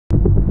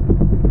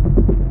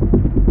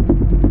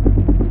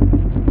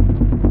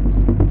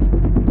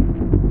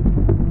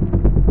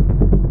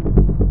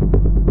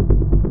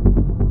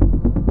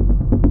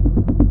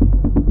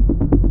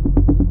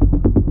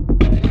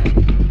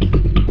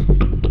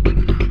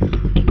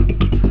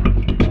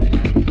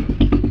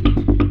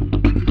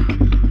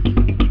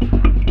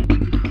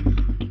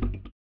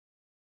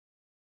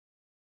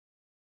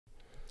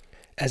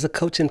As a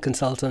coach and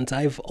consultant,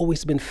 I've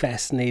always been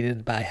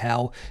fascinated by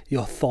how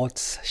your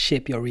thoughts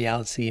shape your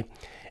reality.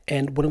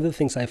 And one of the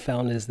things I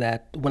found is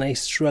that when I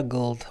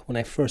struggled, when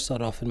I first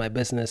started off in my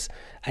business,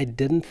 I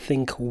didn't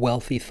think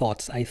wealthy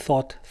thoughts. I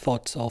thought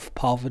thoughts of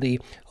poverty,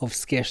 of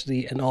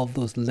scarcity, and all of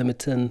those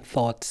limiting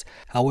thoughts.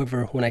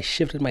 However, when I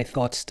shifted my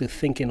thoughts to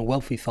thinking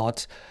wealthy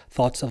thoughts,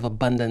 thoughts of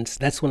abundance,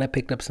 that's when I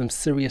picked up some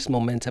serious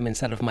momentum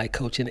inside of my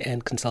coaching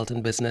and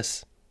consulting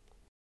business.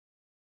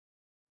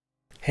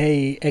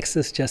 Hey,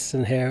 Extus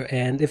Justin here,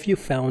 and if you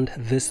found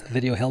this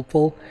video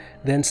helpful,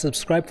 then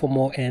subscribe for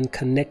more and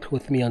connect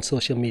with me on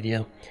social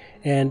media.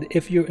 And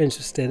if you're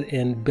interested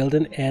in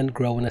building and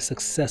growing a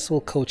successful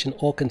coaching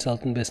or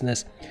consulting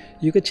business,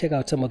 you could check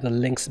out some of the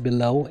links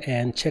below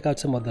and check out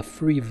some of the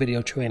free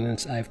video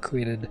trainings I've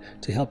created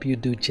to help you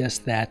do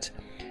just that.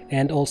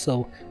 And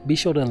also, be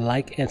sure to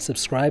like and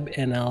subscribe,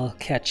 and I'll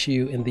catch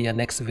you in the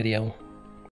next video.